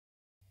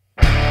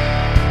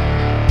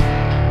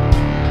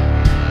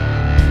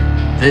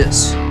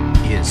This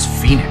is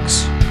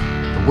Phoenix,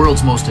 the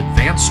world's most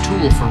advanced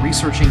tool for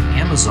researching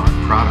Amazon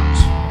products.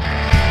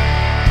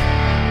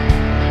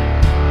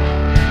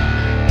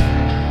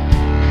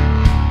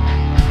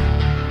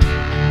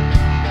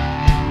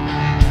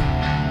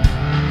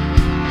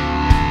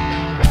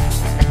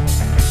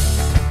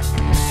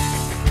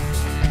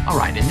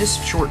 Alright, in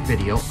this short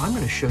video, I'm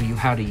going to show you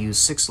how to use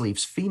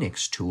SixLeaf's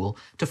Phoenix tool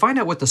to find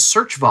out what the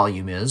search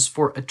volume is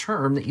for a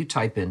term that you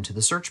type into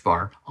the search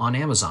bar on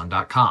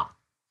Amazon.com.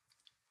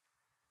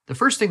 The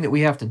first thing that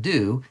we have to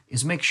do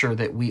is make sure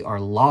that we are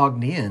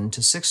logged in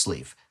to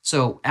SixLeaf.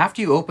 So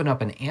after you open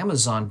up an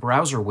Amazon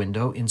browser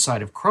window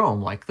inside of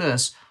Chrome like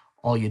this,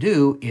 all you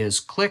do is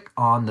click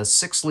on the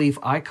SixLeaf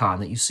icon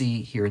that you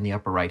see here in the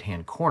upper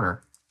right-hand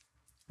corner.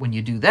 When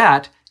you do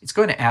that, it's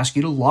going to ask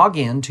you to log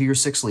in to your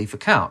SixLeaf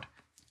account.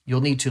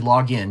 You'll need to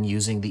log in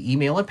using the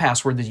email and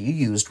password that you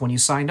used when you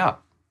signed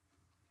up.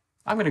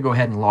 I'm going to go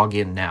ahead and log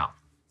in now.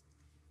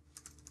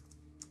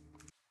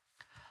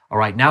 All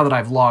right, now that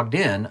I've logged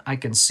in, I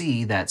can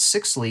see that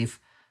SixLeaf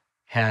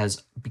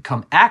has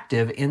become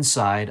active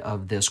inside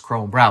of this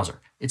Chrome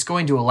browser. It's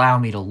going to allow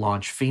me to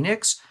launch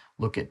Phoenix,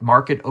 look at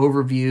market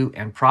overview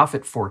and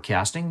profit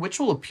forecasting, which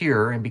will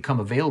appear and become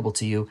available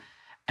to you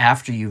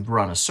after you've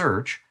run a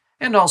search,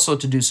 and also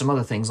to do some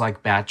other things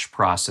like batch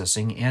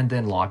processing and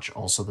then launch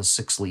also the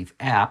SixLeaf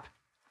app.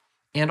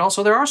 And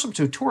also there are some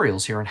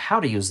tutorials here on how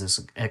to use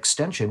this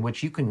extension,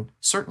 which you can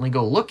certainly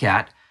go look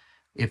at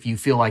if you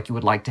feel like you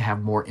would like to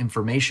have more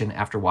information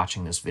after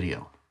watching this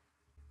video.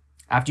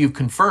 After you've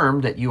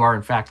confirmed that you are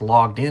in fact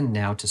logged in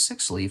now to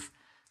SixLeaf,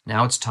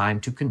 now it's time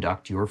to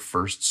conduct your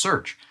first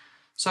search.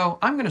 So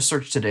I'm going to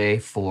search today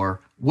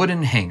for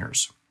wooden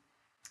hangers.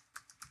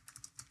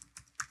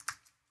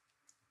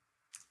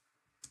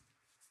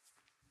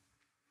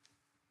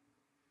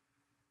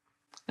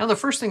 Now the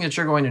first thing that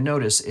you're going to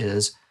notice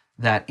is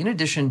that in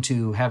addition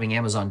to having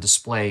Amazon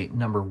display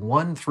number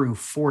 1 through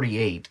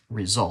 48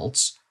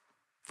 results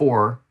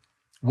for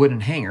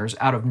wooden hangers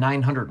out of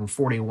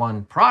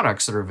 941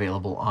 products that are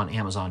available on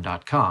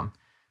Amazon.com,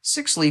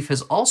 SixLeaf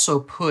has also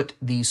put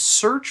the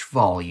search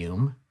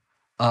volume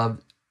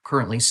of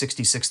currently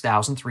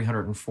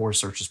 66,304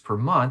 searches per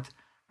month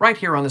right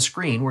here on the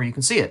screen where you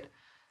can see it.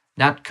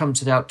 That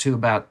comes out to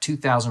about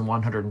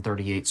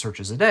 2,138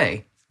 searches a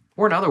day.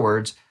 Or in other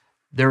words,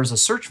 there's a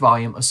search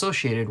volume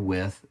associated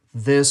with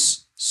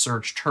this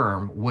search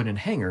term, wooden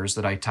hangers,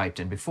 that I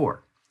typed in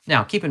before.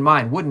 Now, keep in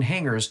mind, wooden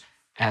hangers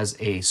as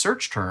a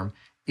search term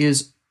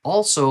is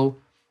also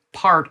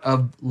part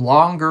of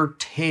longer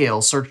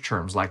tail search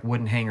terms like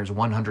wooden hangers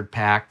 100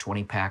 pack,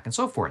 20 pack, and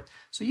so forth.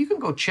 So you can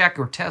go check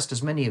or test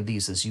as many of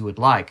these as you would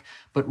like.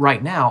 But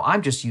right now,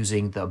 I'm just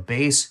using the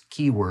base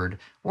keyword,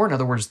 or in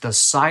other words, the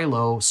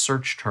silo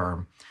search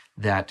term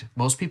that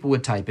most people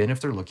would type in if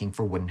they're looking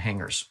for wooden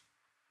hangers.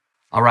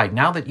 All right,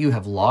 now that you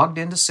have logged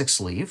into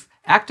SixLeaf,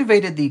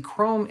 activated the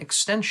Chrome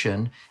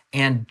extension,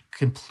 and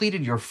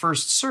completed your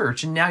first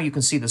search, and now you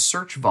can see the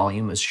search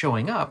volume is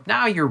showing up,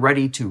 now you're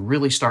ready to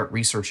really start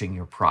researching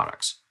your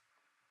products.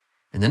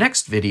 In the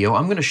next video,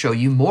 I'm going to show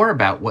you more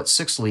about what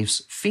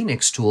SixLeaf's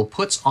Phoenix tool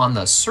puts on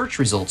the search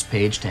results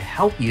page to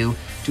help you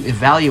to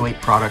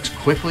evaluate products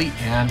quickly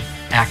and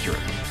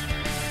accurately.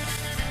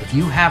 If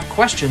you have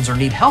questions or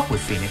need help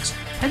with Phoenix,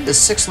 head to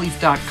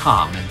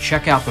SixLeaf.com and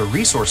check out the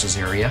resources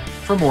area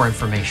for more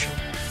information.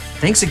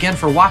 Thanks again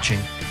for watching.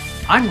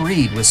 I'm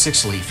Reed with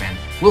SixLeaf, and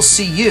we'll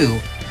see you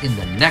in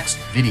the next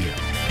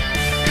video.